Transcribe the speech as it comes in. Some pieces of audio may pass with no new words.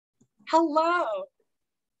Hello.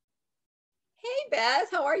 Hey, Beth,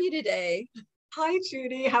 how are you today? Hi,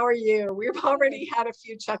 Judy. How are you? We've already had a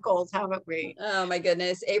few chuckles, haven't we? Oh my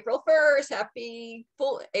goodness, April 1st. Happy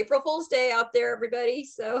full April Fool's Day out there, everybody.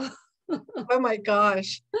 So Oh my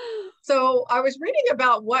gosh. So I was reading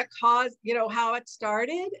about what caused, how it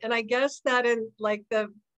started. And I guess that in like the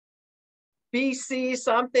BC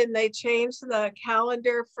something, they changed the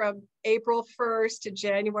calendar from April 1st to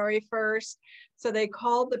January 1st. So they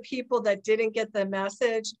called the people that didn't get the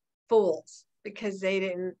message fools because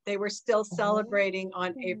they were still celebrating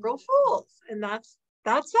on April Fools. And that's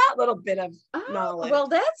that little bit of oh, knowledge. well,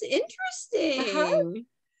 that's Uh-huh. interesting.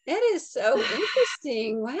 That is so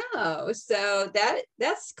interesting. Wow. So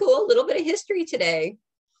that's cool. A little bit of history today.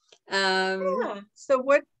 Um, Yeah. So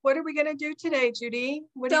what are we going to do today, Judy?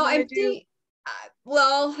 What do you so want to I'm do?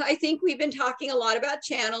 well, I think we've been talking a lot about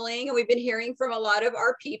channeling, and we've been hearing from a lot of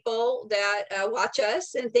our people that watch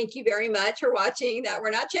us. And thank you very much for watching that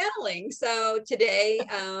we're not channeling. So today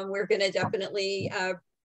we're going to definitely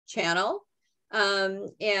channel.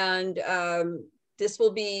 And this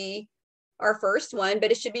will be our first one,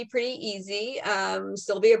 but it should be pretty easy.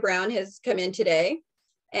 Sylvia Browne has come in today,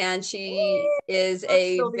 and she is Love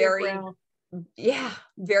a Sylvia very, Browne. yeah,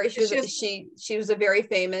 very, She's she was a very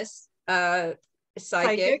famous psychic.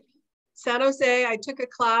 psychic. San Jose. I took a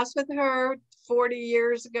class with her 40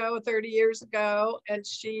 years ago, 30 years ago, and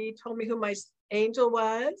she told me who my angel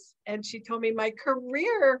was, and she told me my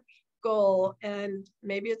career goal, and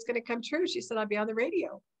maybe it's going to come true. She said I'd be on the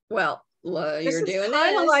radio. Well, This you're is doing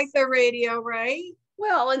kind of like this. the radio, right?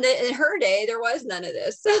 Well, in her day, there was none of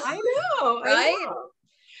this, I know, I right? know.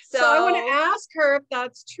 So I want to So, ask her if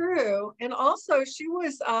that's true. And also, she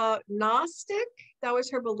was Gnostic. That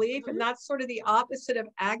was her belief. And mhm. that's sort of the opposite of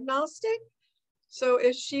agnostic. So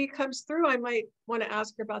if she comes through, I might want to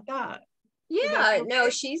ask her about that. Would that be Yeah, no,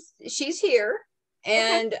 okay? she's here,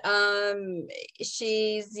 Okay. and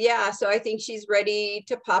she's, yeah. So I think she's ready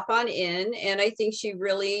to pop on in, and I think she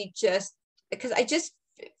really just, because I just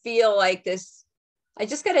feel like this. I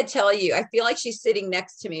just got to tell you, I feel like she's sitting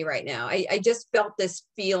next to me right now. I just felt this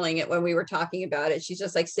feeling it when we were talking about it. She's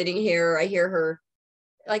just like sitting here. I hear her,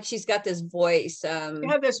 like she's got this voice, You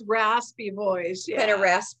have this raspy voice. kind of Yeah.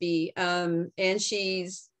 raspy, and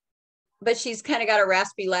but she's kind of got a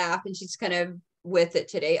raspy laugh, and she's kind of with it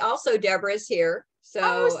today. Also, Deborah's here,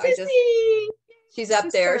 Oh, so Sissy, she's up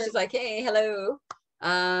there. sister. She's like, hey, hello.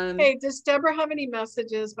 Um, Hey, does Deborah have any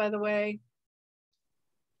messages, by the way?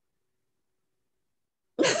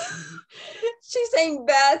 she's saying,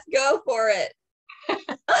 Beth, go for it.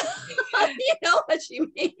 You know what she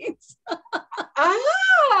means.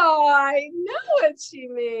 Oh, I know what she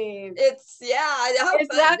means. It's, yeah, how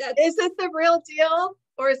fun. Is it the real deal?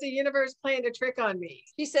 Or is the universe playing a trick on me?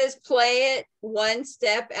 She says, play it one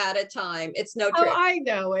step at a time. It's no Oh, trick. I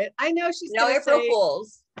know it. I know No April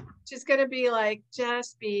Fools. she's gonna be like,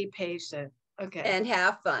 just be patient. Okay. And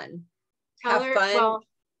have fun. Tell Have her, fun. well,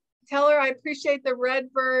 tell her I appreciate the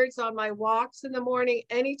red birds on my walks in the morning.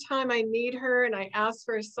 Anytime I need her and I ask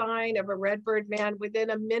for a sign of a red bird man,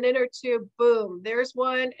 within a minute or two, boom, there's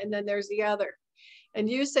one, and then there's the other. And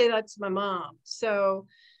you say that's my mom. So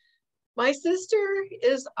my sister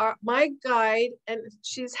is my guide, and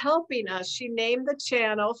she's helping us. She named the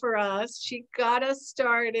channel for us. She got us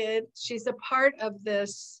started. She's a part of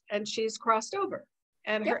this, and she's crossed over.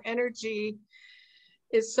 And Yep. her energy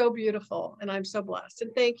is so beautiful, and I'm so blessed.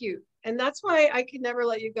 And thank you. And that's why I can never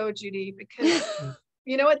let you go, Judy, because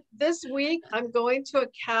you know what? This week, I'm going to a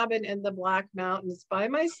cabin in the Black Mountains by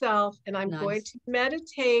myself, and I'm going Nice. to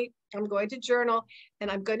meditate. I'm going to journal,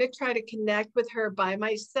 and I'm going to try to connect with her by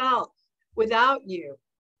myself without you,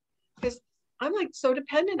 because I'm like so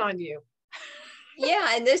dependent on you. Yeah,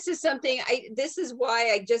 and this is something this is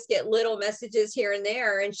why I just get little messages here and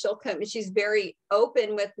there, and she'll come, and she's very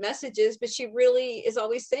open with messages, but she really is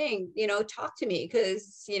always saying, talk to me,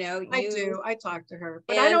 because I do. I talk to her,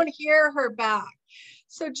 but I and don't hear her back.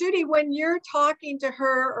 So, Judy, when you're talking to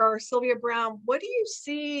her or Sylvia Browne, what do you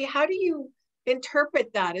see? How do you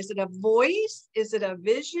interpret that? Is it a voice? Is it a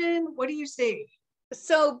vision? What do you see?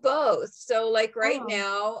 so both. So like right Oh,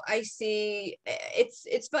 now I see,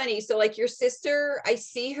 it's funny. So like your sister, I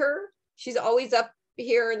see her. She's always up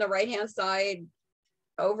here in the right hand side,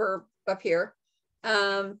 over up here.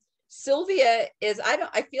 Sylvia is,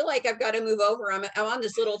 I feel like I've got to move over. I'm on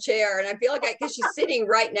this little chair, and I feel like because she's sitting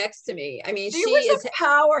right next to me. I mean, she was a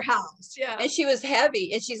powerhouse. Yeah. and she was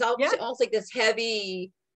heavy, and she's Yeah. almost like this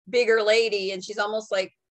heavy, bigger lady. And she's almost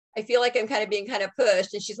like, I feel like I'm kind of being kind of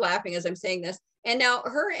pushed, and she's laughing as I'm saying this. And now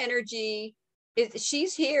her energy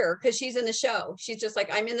she's here because she's in the show. She's just like,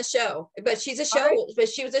 I'm in the show, but she's a show, right. but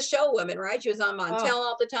she was a show woman, right? She was on Montel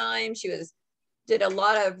all the time. Did a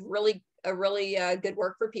lot of really good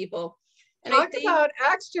work for people. And Talk about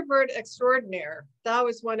extrovert extraordinaire. That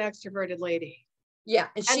was one extroverted lady. Yeah.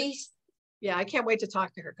 And yeah, I can't wait to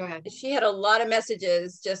talk to her. Go ahead. She had a lot of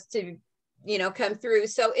messages just to, come through.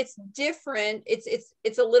 So it's different.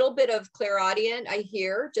 It's a little bit of clairaudient. I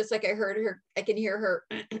hear, just like I heard her, I can hear her,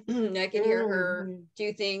 I can hear her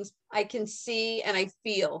do things. I can see and I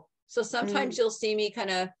feel. So sometimes you'll see me kind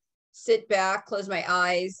of sit back, close my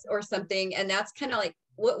eyes or something. And that's kind of like,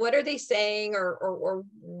 what are they saying, or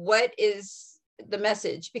what is the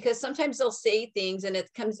message? Because sometimes they'll say things and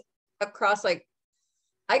it comes across like,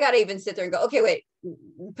 I got to even sit there and go, okay, wait,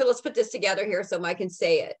 let's put this together here so I can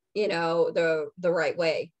say it, the right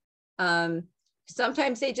way.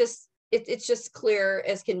 Sometimes it's just clear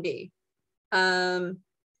as can be. And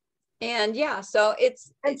yeah, so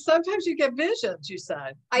and sometimes you get visions, you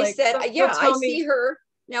said. I said, yeah, I see her.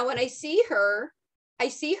 Now, when I see her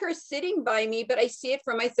sitting by me, but I see it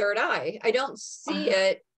from my third eye. I don't see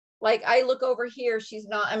it. Like I look over here.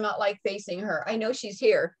 I'm not like facing her. I know she's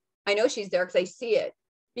here. I know she's there because I see it,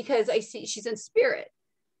 because I see she's in spirit.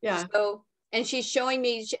 Yeah. So, and she's showing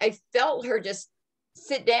me, I felt her just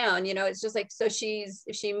sit down, it's just like, so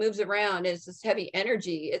if she moves around, it's this heavy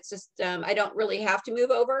energy. It's just, I don't really have to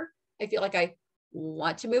move over. I feel like I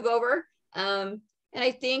want to move over. And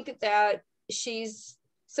I think that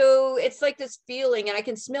so it's like this feeling, and I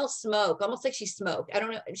can smell smoke, almost like she smoked. I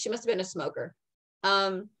don't know. She must've been a smoker.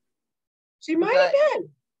 She might've been.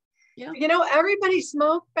 Yeah. Everybody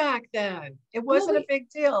smoked back then. It wasn't a big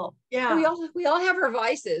deal. Yeah. We all have our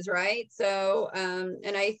vices, right? So,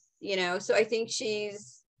 and I, so I think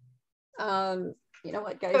she's, you know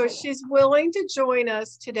what, guys? So she's willing to join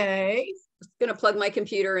us today. I'm going to plug my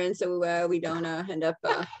computer in so we don't end up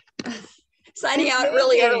signing out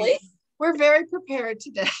really early. We're very prepared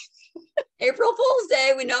today. April Fool's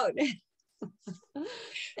Day, we know.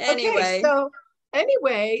 Anyway.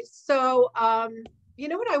 Okay, so you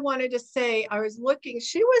know what I wanted to say? I was looking,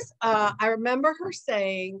 I remember her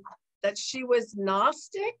saying that she was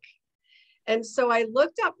Gnostic. And so I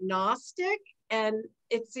looked up Gnostic, and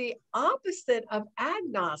it's the opposite of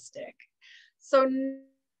agnostic. So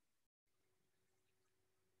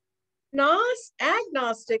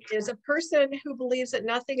agnostic is a person who believes that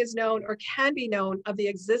nothing is known or can be known of the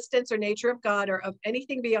existence or nature of God or of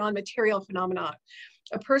anything beyond material phenomena.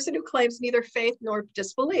 A person who claims neither faith nor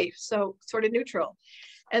disbelief, so sort of neutral.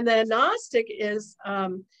 And then Gnostic is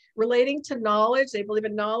relating to knowledge. They believe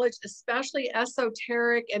in knowledge, especially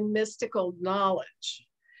esoteric and mystical knowledge.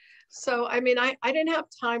 So, I mean, I didn't have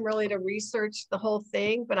time really to research the whole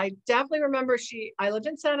thing, but I definitely remember I lived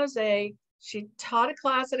in San Jose. She taught a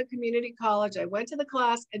class at a community college. I went to the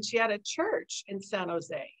class, and she had a church in San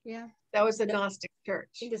Jose. Yeah. That was a Gnostic church.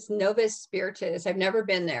 I think it's Novus Spiritus. I've never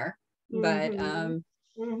been there, but I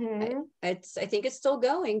think it's still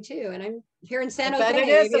going too. And I'm here in San Jose. I bet it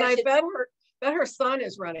is, and I bet her son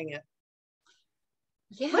is running it.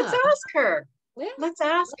 Yeah. Let's ask her. Yeah. Let's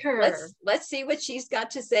ask her. Let's see what she's got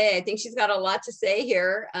to say. I think she's got a lot to say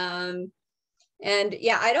here. And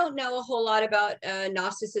yeah, I don't know a whole lot about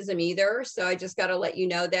Gnosticism either. So I just got to let you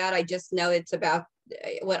know that. I just know it's about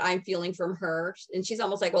what I'm feeling from her. And she's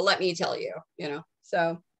almost like, well, let me tell you,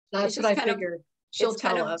 so that's what I figured. She'll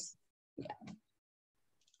tell us. Yeah.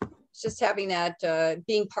 It's just having that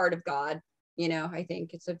being part of God, I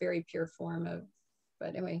think it's a very pure form of, but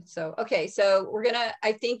anyway, so, okay. So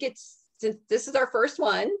I think since this is our first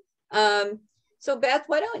one. So Beth,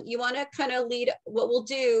 why don't you want to kind of lead? What we'll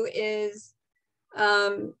do is,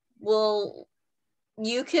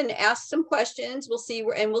 you can ask some questions. We'll see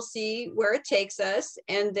where it takes us.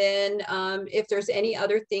 And then if there's any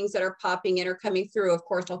other things that are popping in or coming through, of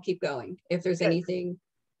course, I'll keep going. If there's anything.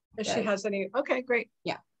 If she has any, okay, great.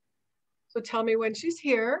 Yeah. So tell me when she's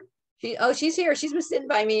here. She's here. She's been sitting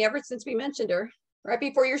by me ever since we mentioned her, right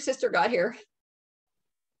before your sister got here.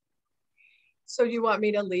 So you want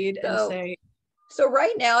me to lead and say? So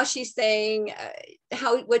right now she's saying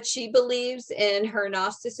what she believes in her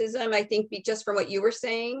Gnosticism. I think just from what you were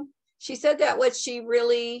saying, she said that what she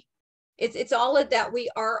really, it's all of that. We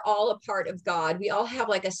are all a part of God. We all have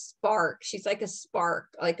like a spark. She's like a spark,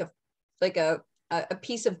 like a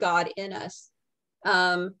piece of God in us.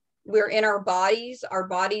 We're in our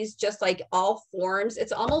bodies just like all forms.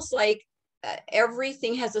 It's almost like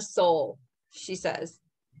everything has a soul, she says.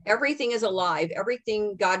 Everything is alive.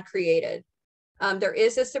 Everything God created. There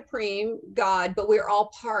is a supreme God, but we're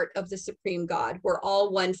all part of the supreme God. We're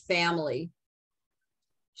all one family.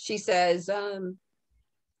 She says,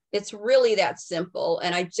 It's really that simple.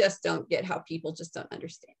 And I just don't get how people just don't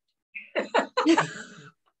understand.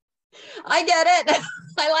 I get it.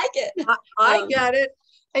 I like it. I get it.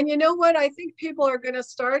 And you know what? I think people are going to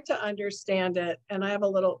start to understand it. And I have a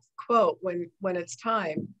little quote when it's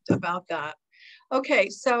time about that. Okay,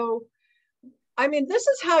 so I mean, this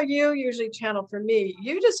is how you usually channel for me.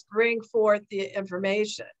 You just bring forth the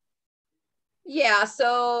information. Yeah.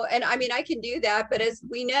 So, and I mean, I can do that, but as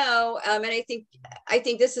we know, and I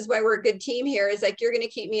think this is why we're a good team here, is like, you're going to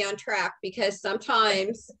keep me on track, because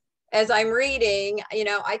sometimes as I'm reading,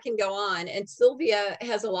 I can go on, and Sylvia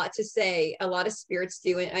has a lot to say, a lot of spirits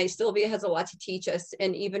do. And Sylvia has a lot to teach us,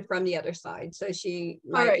 and even from the other side. So she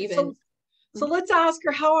might even. So let's ask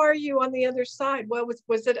her, how are you on the other side? Well,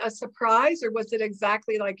 was it a surprise, or was it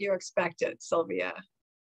exactly like you expected, Sylvia?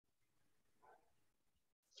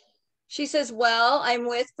 She says, well, I'm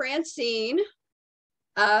with Francine,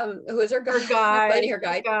 who is her guide. Her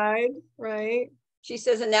guide. Right. She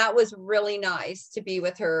says, and that was really nice to be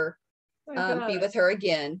with her, be with her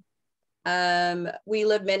again. We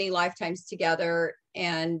lived many lifetimes together,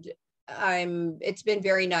 and it's been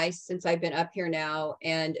very nice since I've been up here now,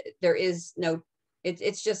 and there is no,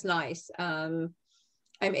 it's just nice. I'm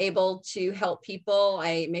able to help people.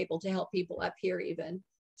 I'm able to help people up here even.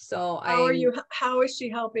 So how is she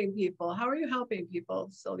helping people? How are you helping people,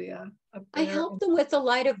 Sylvia? I help them with the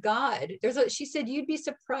light of God. She said, you'd be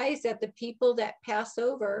surprised at the people that pass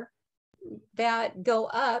over, that go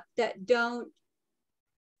up, that don't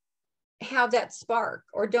have that spark,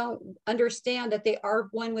 or don't understand that they are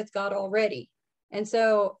one with God already. And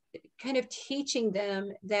so kind of teaching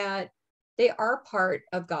them that they are part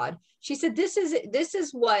of God. She said, this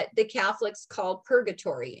is what the Catholics call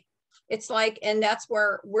purgatory. It's like, and that's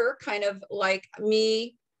where we're kind of like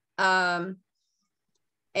me, and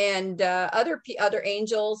other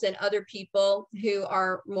angels and other people who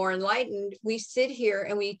are more enlightened. We sit here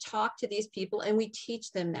and we talk to these people and we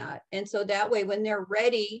teach them that. And so that way, when they're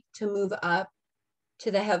ready to move up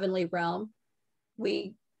to the heavenly realm,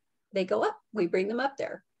 they go up, we bring them up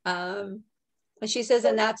there. And she says,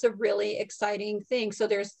 and that's a really exciting thing. So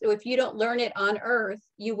if you don't learn it on earth,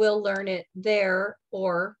 you will learn it there,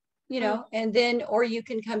 or, and then, or you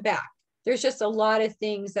can come back. There's just a lot of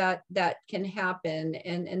things that can happen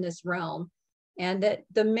in this realm. And that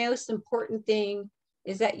the most important thing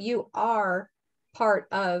is that you are part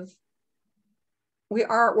of,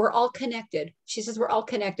 we're all connected. She says, we're all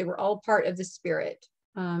connected. We're all part of the spirit.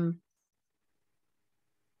 We're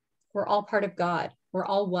all part of God. We're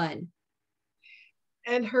all one.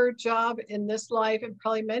 And her job in this life, and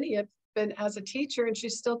probably many, have been as a teacher, and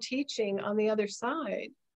she's still teaching on the other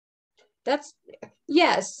side.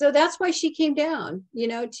 Yes. So that's why she came down,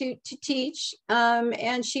 to teach.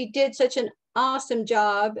 And she did such an awesome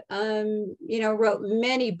job. Wrote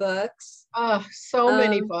many books. So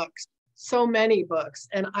many books.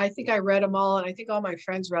 And I think I read them all. And I think all my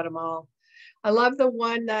friends read them all. I love the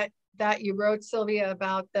one that you wrote, Sylvia,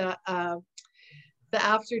 about the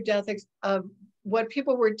after death of what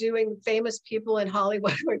people were doing, famous people in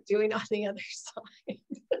Hollywood were doing on the other side.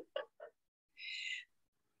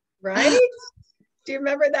 Right? Do you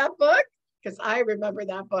remember that book? Because I remember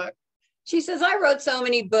that book. She says, I wrote so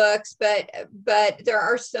many books, but there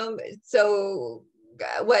are so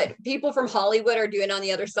what people from Hollywood are doing on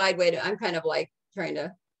the other side. Wait, I'm kind of like trying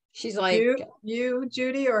to, she's like, you,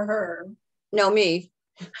 Judy, or her? No, me.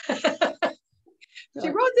 She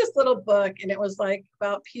wrote this little book, and it was like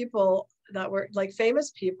about people that were like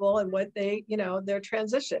famous people and what they, their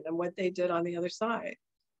transition and what they did on the other side.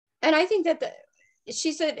 And I think that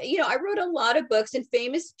she said, I wrote a lot of books, and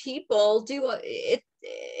famous people do it.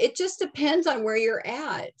 It just depends on where you're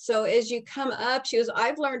at. So as you come up, she goes,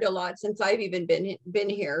 I've learned a lot since I've even been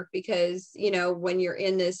here, because, when you're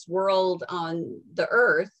in this world on the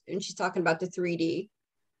earth, and she's talking about the 3D,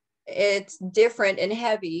 it's different and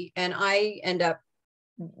heavy. And I end up,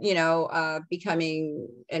 becoming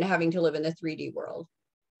and having to live in the 3D world.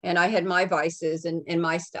 And I had my vices and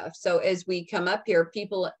my stuff. So as we come up here,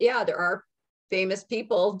 people, there are famous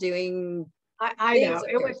people doing. I know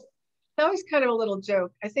that was kind of a little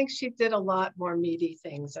joke. I think she did a lot more meaty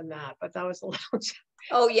things than that, but that was a little joke.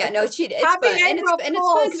 Oh yeah, no, it's fun. And it's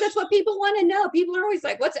fun because that's what people want to know. People are always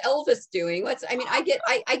like, what's Elvis doing? I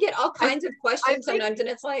get all kinds of questions sometimes, and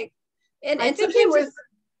it's like, and sometimes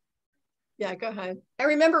yeah, go ahead. I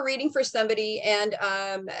remember reading for somebody, and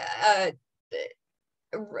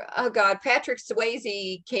oh God, Patrick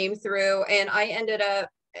Swayze came through, and I ended up,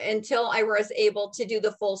 until I was able to do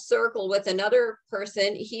the full circle with another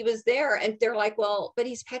person, he was there, and they're like, well, but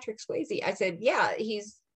he's Patrick Swayze. I said, yeah,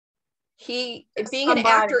 being an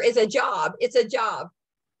actor is a job. It's a job.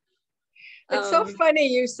 It's so funny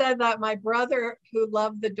you said that. My brother, who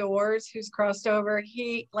loved the Doors, who's crossed over,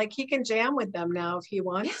 he can jam with them now if he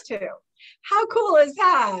wants to. How cool is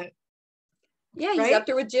that? Yeah, he's right? up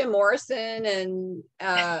there with Jim Morrison and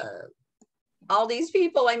all these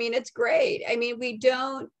people. I mean, it's great. I mean,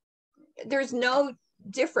 there's no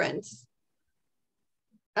difference.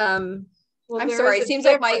 Well, I'm sorry. It seems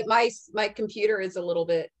difference. Like my computer is a little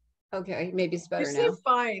bit, okay, maybe it's better now. You seem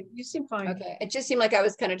fine. You seem fine. Okay. It just seemed like I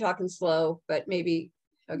was kind of talking slow, but maybe,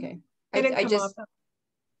 okay.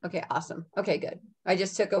 Okay, awesome. Okay, good. I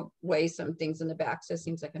just took away some things in the back, so it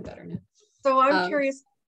seems like I'm better now. So I'm curious,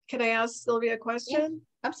 can I ask Sylvia a question? Yeah,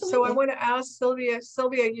 absolutely. So I want to ask Sylvia,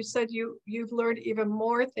 you said you've learned even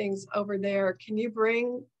more things over there. Can you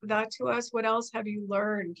bring that to us? What else have you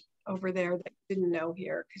learned over there that you didn't know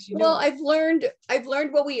here? Because well, I've learned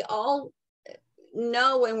what we all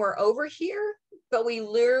know when we're over here, but we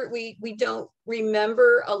don't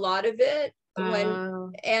remember a lot of it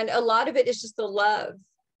and a lot of it is just the love,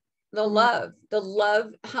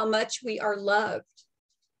 how much we are loved.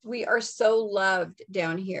 We are so loved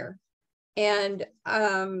down here. And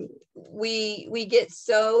we get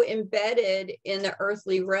so embedded in the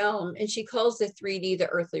earthly realm, and she calls the 3D the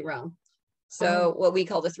earthly realm. So what we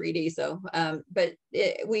call the 3D. So, but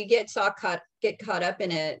we get caught up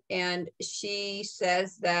in it. And she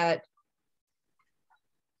says that,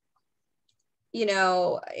 you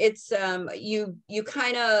know, it's you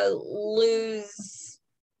kind of lose.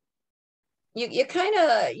 You kind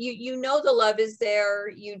of you know the love is there.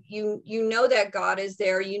 You know that God is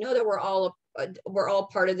there. You know that we're all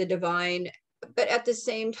part of the divine. But at the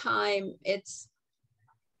same time,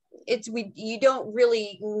 you don't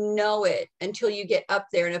really know it until you get up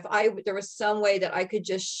there. And if there was some way that I could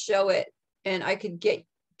just show it, and I could get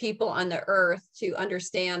people on the earth to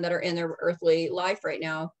understand that are in their earthly life right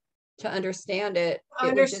now to understand it.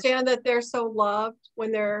 Understand that they're so loved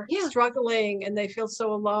when they're struggling and they feel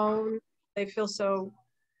so alone. They feel so.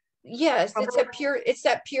 Yes, it's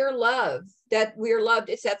that pure love that we're loved.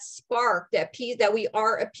 It's that spark, that peace, that we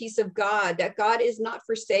are a piece of God, that God is not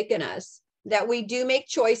forsaken us, that we do make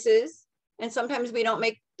choices, and sometimes we don't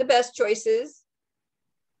make the best choices,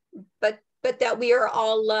 but that we are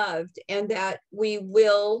all loved, and that we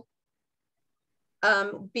will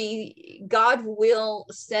God will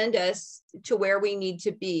send us to where we need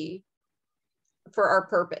to be for our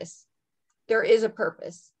purpose. There is a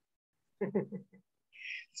purpose.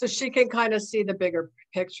 So she can kind of see the bigger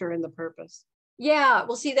picture and the purpose. Yeah,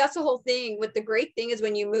 well, see, that's the whole thing. What the great thing is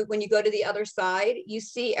when you go to the other side, you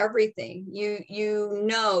see everything. You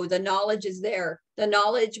know, the knowledge is there. The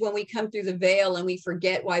knowledge, when we come through the veil and we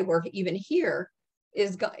forget why we're even here,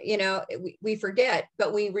 is, you know, we forget,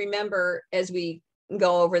 but we remember as we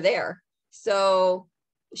go over there. So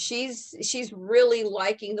she's really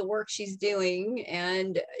liking the work she's doing,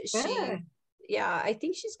 and I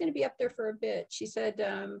think she's going to be up there for a bit. She said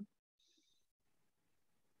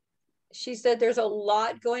there's a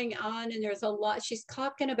lot going on, and there's a lot. She's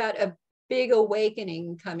talking about a big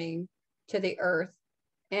awakening coming to the earth.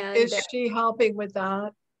 And is she helping with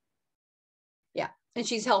that? Yeah, and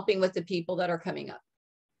she's helping with the people that are coming up.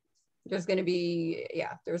 There's going to be,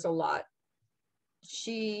 there's a lot.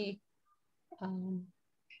 She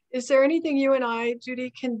is there anything you and I,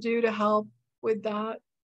 Judy, can do to help with that?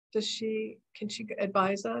 Can she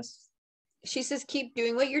advise us? She says, keep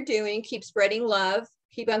doing what you're doing, keep spreading love,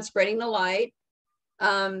 keep on spreading the light.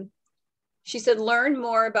 She said, learn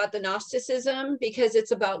more about the Gnosticism, because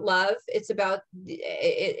it's about love. It's about,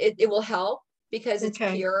 it will help, because it's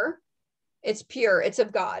pure. It's pure. It's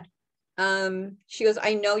of God. She goes,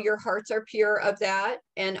 I know your hearts are pure of that.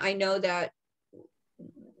 And I know that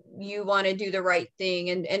you want to do the right thing.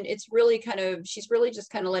 And it's really she's really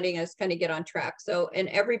just kind of letting us kind of get on track. So, and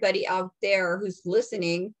everybody out there who's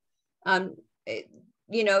listening,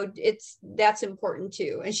 you know, that's important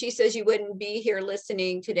too. And she says you wouldn't be here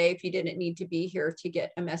listening today if you didn't need to be here to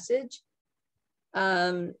get a message.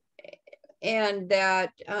 And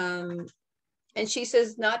that, and she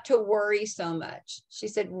says not to worry so much. She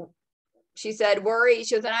said worry.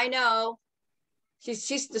 She said, I know.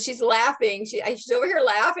 She's laughing. She's over here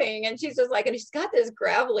laughing, and she's just like, and she's got this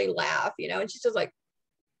gravelly laugh, you know, and she's just like,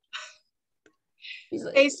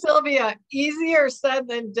 hey, Sylvia, easier said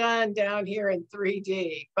than done down here in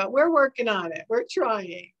 3D, but we're working on it. We're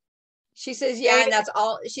trying. She says, and that's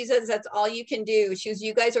all. She says that's all you can do. She says,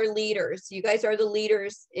 you guys are leaders. You guys are the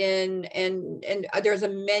leaders and there's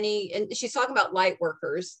many, and she's talking about light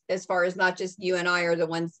workers, as far as not just you and I are the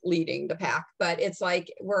ones leading the pack, but it's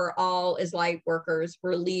like we're all as light workers.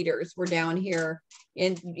 We're leaders. We're down here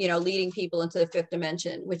in, you know, leading people into the fifth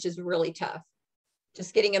dimension, which is really tough.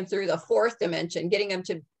 just getting them through the fourth dimension, getting them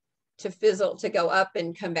to fizzle, to go up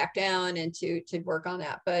and come back down, and to work on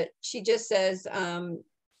that. But she just says,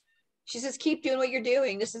 keep doing what you're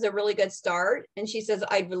doing. This is a really good start. And she says,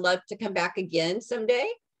 I'd love to come back again someday.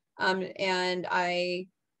 And I,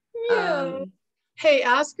 Yeah. Hey,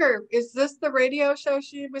 ask her, is this the radio show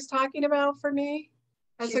she was talking about for me?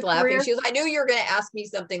 She's laughing. She goes, I knew you were going to ask me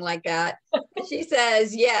something like that. She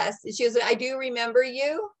says, yes. She goes, I do remember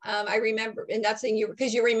you. I remember, and that's in you,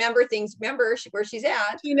 because you remember things. Remember where she's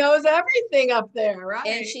at. She knows everything up there, right?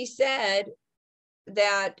 And she said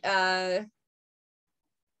that,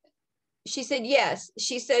 she said, yes.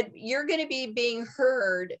 She said, you're going to be being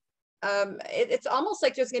heard. It's almost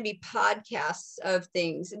like there's going to be podcasts of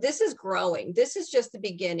things. This is growing. This is just the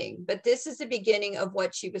beginning, but this is the beginning of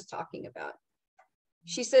what she was talking about.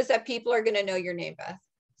 She says that people are going to know your name, Beth.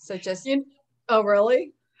 So just. Oh,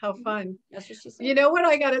 really? How fun. That's what she said. You know what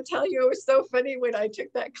I got to tell you? It was so funny when I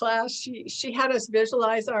took that class. She had us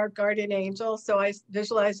visualize our guardian angel. So I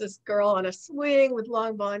visualized this girl on a swing with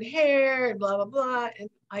long blonde hair and blah, blah, blah. And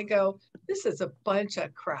I go, this is a bunch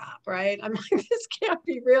of crap, right? I'm like, this can't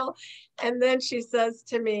be real. And then she says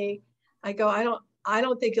to me, I go, I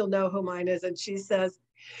don't think you'll know who mine is. And she says,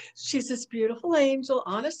 she's this beautiful angel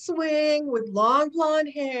on a swing with long blonde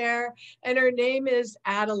hair, and her name is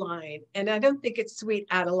Adeline. And I don't think it's sweet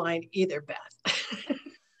Adeline either, Beth.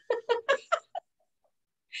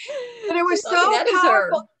 But it was so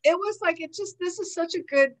powerful. It was like, this is such a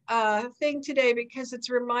good thing today, because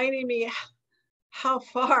it's reminding me how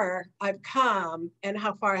far I've come and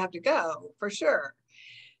how far I have to go, for sure.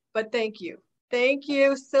 But thank you. Thank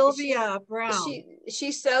you, Sylvia Browne.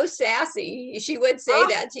 She's so sassy. She would say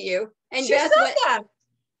that to you. And Beth,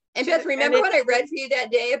 and Beth, remember what I read for you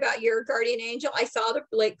that day about your guardian angel? I saw the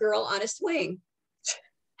Blake girl on a swing.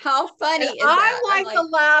 How funny is that? I'm like the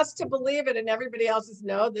last to believe it, and everybody else is,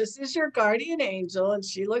 no, this is your guardian angel, and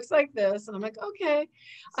she looks like this. And I'm like, okay.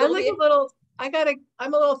 Sylvia,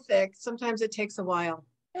 I'm a little thick. Sometimes it takes a while.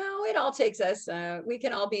 No, it all takes us. We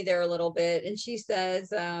can all be there a little bit. And she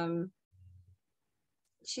says,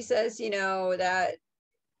 you know, that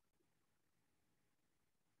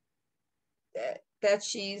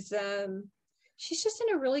she's just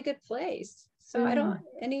in a really good place. So I don't,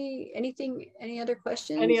 any other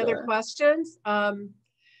questions? Any other questions? Well,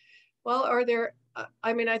 are there,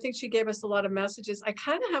 I mean, I think she gave us a lot of messages. I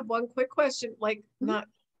kind of have one quick question, like not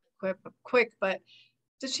quick, but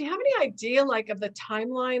does she have any idea like of the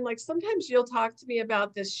timeline? Like sometimes you'll talk to me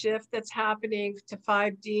about this shift that's happening to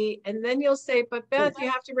 5D, and then you'll say, but Beth, you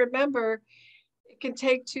have to remember, it can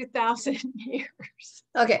take 2,000 years.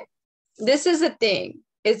 Okay, this is the thing,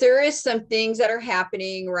 is there is some things that are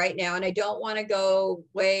happening right now, and I don't want to go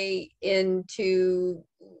way into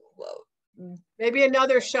maybe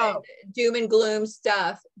another show, doom and gloom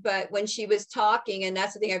stuff. But when she was talking, and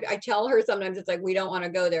that's the thing, I tell her sometimes, it's like, we don't want to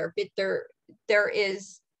go there, but there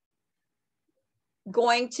is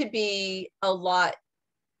going to be a lot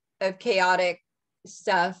of chaotic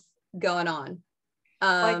stuff going on.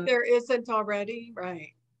 Like there isn't already, right?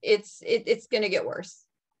 It's going to get worse.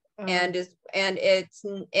 And this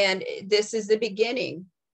is the beginning,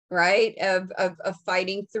 right, of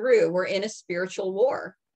fighting through. We're in a spiritual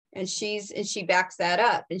war, and she backs that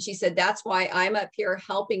up. And she said, that's why I'm up here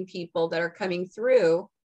helping people that are coming through,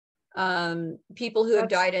 people who have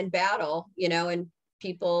died in battle, you know, and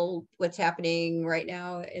people, what's happening right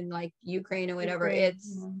now in like Ukraine or whatever.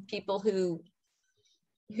 It's people who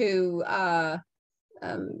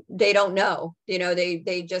they don't know, you know,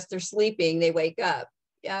 they're sleeping, they wake up,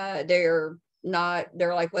 they're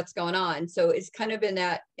like, what's going on? So it's kind of in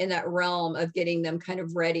that realm of getting them kind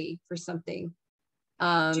of ready for something.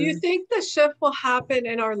 Do you think the shift will happen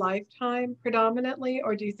in our lifetime predominantly,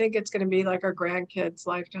 or do you think it's going to be like our grandkids'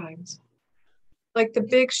 lifetimes? Like the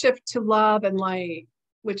big shift to love and light,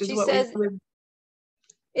 which is what says,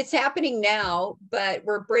 it's happening now, but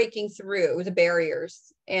we're breaking through the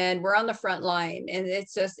barriers, and we're on the front line. And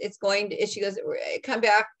it's going to, she goes, come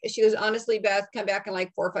back. She goes, honestly, Beth, come back in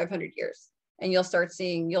like 400 or 500 years, and you'll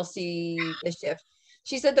see the shift.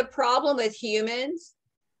 She said, the problem with humans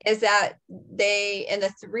is that they, in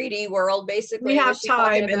the 3D world, basically, we have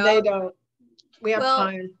time and they don't. We have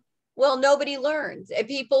time. Well, nobody learns, and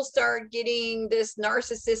people start getting this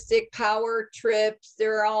narcissistic power trips.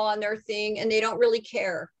 They're all on their thing, and they don't really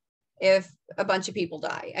care if a bunch of people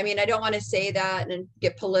die. I mean, I don't want to say that and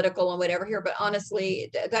get political and whatever here, but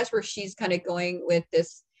honestly, that's where she's kind of going with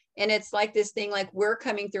this. And it's like this thing, like we're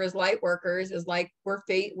coming through as light workers, is like we're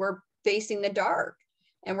facing the dark,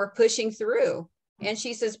 and we're pushing through. And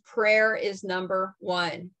she says, prayer is number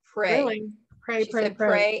one. Pray. Really? Pray, She pray, said, pray.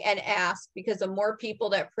 pray and ask, because the more people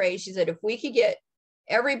that pray, she said, if we could get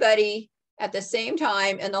everybody at the same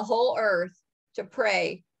time in the whole earth to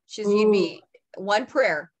pray, you'd be one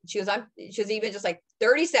prayer. She was even just like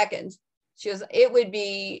 30 seconds. It would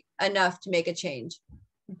be enough to make a change.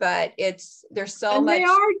 But there's so much. And they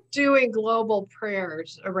are doing global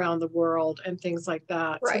prayers around the world and things like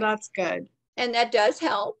that. Right. So that's good. And that does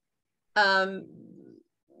help.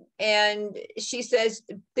 And she says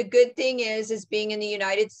the good thing is being in the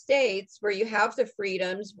United States, where you have the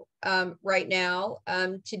freedoms right now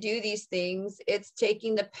to do these things. It's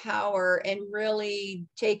taking the power and really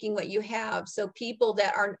taking what you have. So people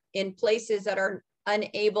that are in places that are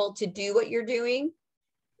unable to do what you're doing,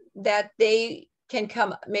 that they can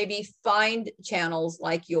come, maybe find channels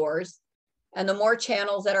like yours. And the more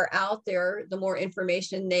channels that are out there, the more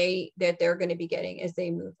information that they're going to be getting as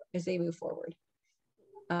they move forward.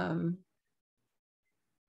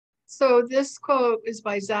 So this quote is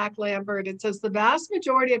by Zach Lambert. It says, the vast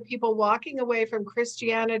majority of people walking away from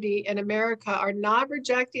Christianity in America are not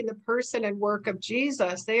rejecting the person and work of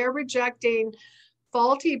Jesus. They are rejecting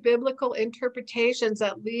faulty biblical interpretations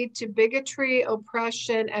that lead to bigotry,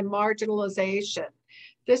 oppression, and marginalization.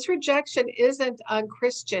 This rejection isn't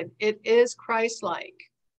unchristian. It is Christ-like.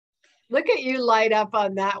 Look at you light up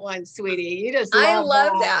on that one, sweetie. You just I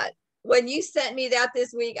love that. When you sent me that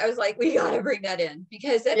this week, I was like, we got to bring that in,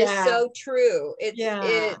 because that is so true.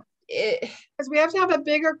 Because we have to have a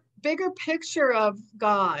bigger picture of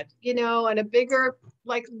God, and a bigger,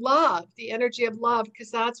 like, love, the energy of love, because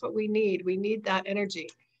that's what we need. We need that energy.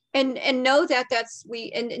 And know that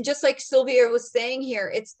and just like Sylvia was saying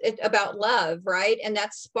here, it's about love, right? And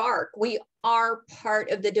that spark. We are part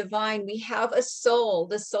of the divine. We have a soul.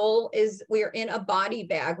 The soul we're in a body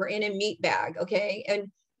bag. We're in a meat bag. Okay.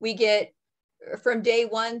 And we get, from day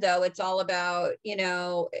one, though, it's all about,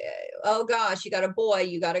 oh gosh, you got a boy,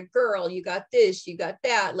 you got a girl, you got this, you got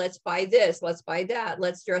that. Let's buy this. Let's buy that.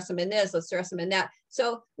 Let's dress them in this. Let's dress them in that.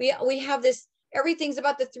 So we have this, everything's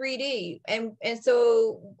about the 3D. And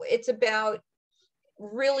so it's about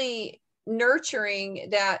really nurturing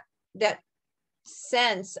that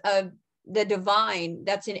sense of the divine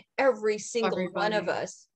that's in every single one of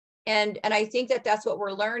us. And I think that's what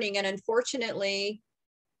we're learning. And unfortunately,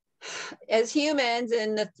 as humans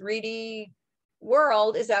in the 3D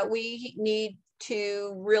world, is that we need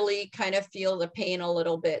to really kind of feel the pain a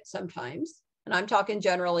little bit sometimes. And I'm talking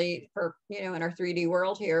generally for, in our 3D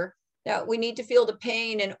world here, that we need to feel the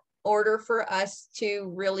pain in order for us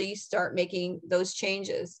to really start making those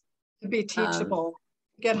changes. To be teachable,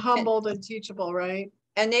 get humbled and teachable, right?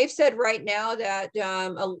 And they've said right now that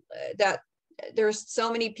that there's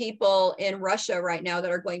so many people in Russia right now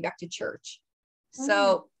that are going back to church.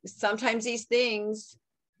 So sometimes these things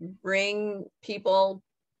bring people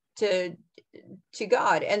to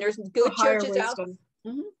God, and there's good churches out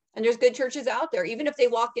there. And there's good churches out there, even if they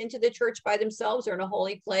walk into the church by themselves or in a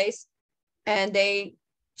holy place and they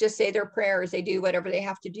just say their prayers, they do whatever they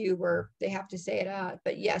have to do where they have to say it out.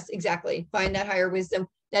 But yes, exactly. Find that higher wisdom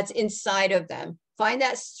that's inside of them. Find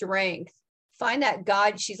that strength. Find that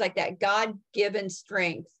God, she's like that God-given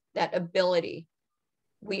strength, that ability.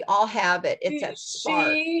 We all have it. It's that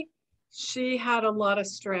spark. She had a lot of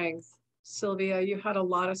strength. Sylvia, you had a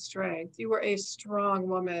lot of strength. You were a strong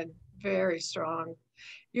woman, very strong.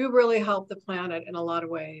 You really helped the planet in a lot of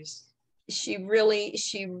ways. She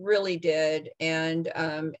really did. And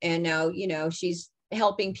now, she's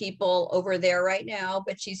helping people over there right now,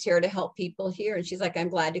 but she's here to help people here. And she's like, I'm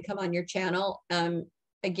glad to come on your channel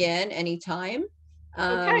again, anytime.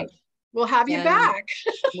 Okay. We'll have you back.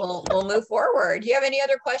 we'll move forward. Do you have any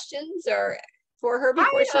other questions or for her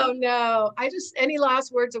before I don't know. Any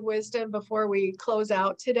last words of wisdom before we close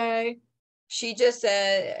out today? She just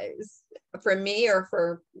said, from me or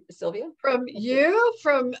for Sylvia? From you,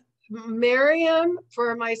 from Miriam,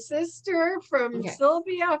 for my sister, from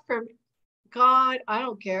Sylvia, from God. I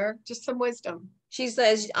don't care. Just some wisdom. She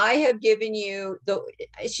says, I have given you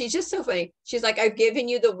she's just so funny. She's like, I've given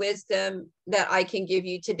you the wisdom that I can give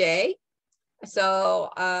you today. So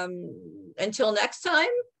until next time,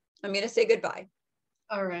 I'm going to say goodbye.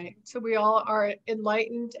 All right. So we all are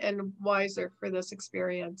enlightened and wiser for this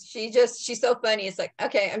experience. She's so funny. It's like,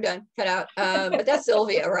 okay, I'm done. Cut out. But that's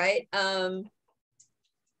Sylvia, right? Thank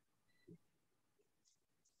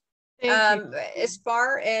you. As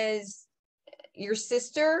far as your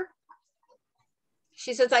sister,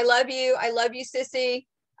 she says, I love you. I love you, sissy.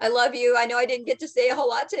 I love you. I know I didn't get to say a whole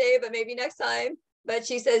lot today, but maybe next time. But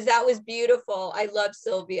she says, that was beautiful. I love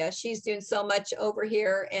Sylvia. She's doing so much over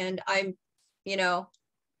here. And I'm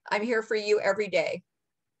here for you every day.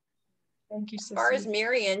 Thank you, As far as Sissy.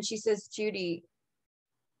 Marion, she says, Judy,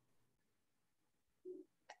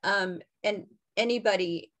 and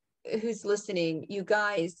anybody who's listening, you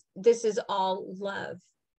guys, this is all love.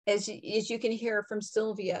 As you can hear from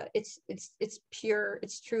Sylvia, it's pure,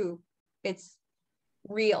 it's true, it's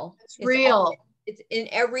real. It's real. It's in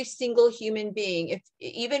every single human being. If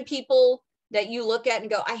even people that you look at and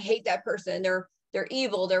go, I hate that person, they're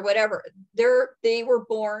evil, they're whatever, they were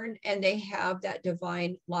born and they have that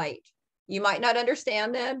divine light. You might not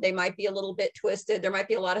understand them, they might be a little bit twisted, there might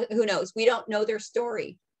be a lot of, who knows, we don't know their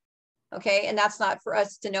story. Okay, and that's not for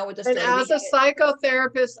us to know what the story. And as a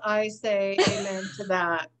psychotherapist, I say amen to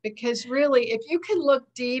that, because really, if you can look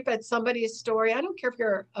deep at somebody's story, I don't care if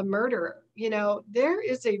you're a murderer, you know, there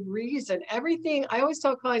is a reason. Everything, I always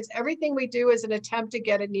tell clients, everything we do is an attempt to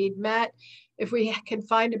get a need met. If we can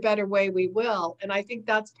find a better way, we will. And I think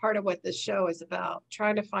that's part of what this show is about,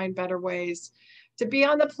 trying to find better ways to be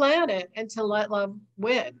on the planet and to let love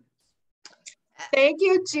win. Thank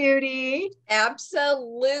you, Judy.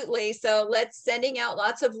 Absolutely. So let's sending out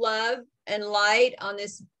lots of love and light on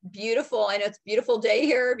this beautiful, I know it's a beautiful day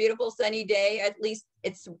here, a beautiful sunny day. At least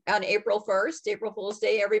it's on April 1st, April Fool's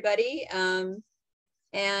Day, everybody. And,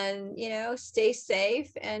 you know, stay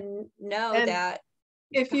safe and know that.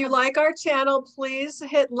 If you like our channel, please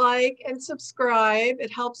hit like and subscribe.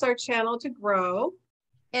 It helps our channel to grow.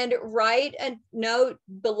 And write a note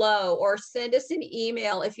below or send us an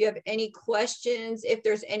email if you have any questions, if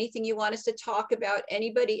there's anything you want us to talk about,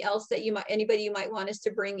 anybody else that anybody you might want us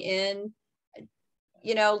to bring in,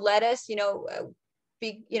 you know, let us, you know,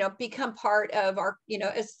 become part of our, you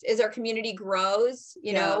know, as our community grows,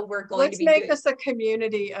 you know, we're going to be let's make this a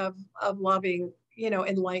community of loving, you know,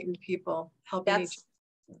 enlightened people helping each other.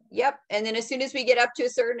 Yep. And then as soon as we get up to a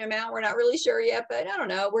certain amount, we're not really sure yet, but I don't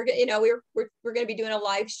know. We're going to be doing a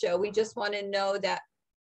live show. We just want to know that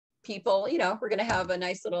people, you know, we're going to have a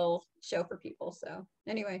nice little show for people. So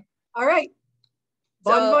anyway. All right.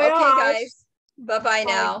 Bon voyage. Okay, guys. Bye-bye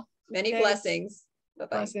now. Many blessings.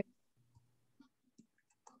 Bye-bye.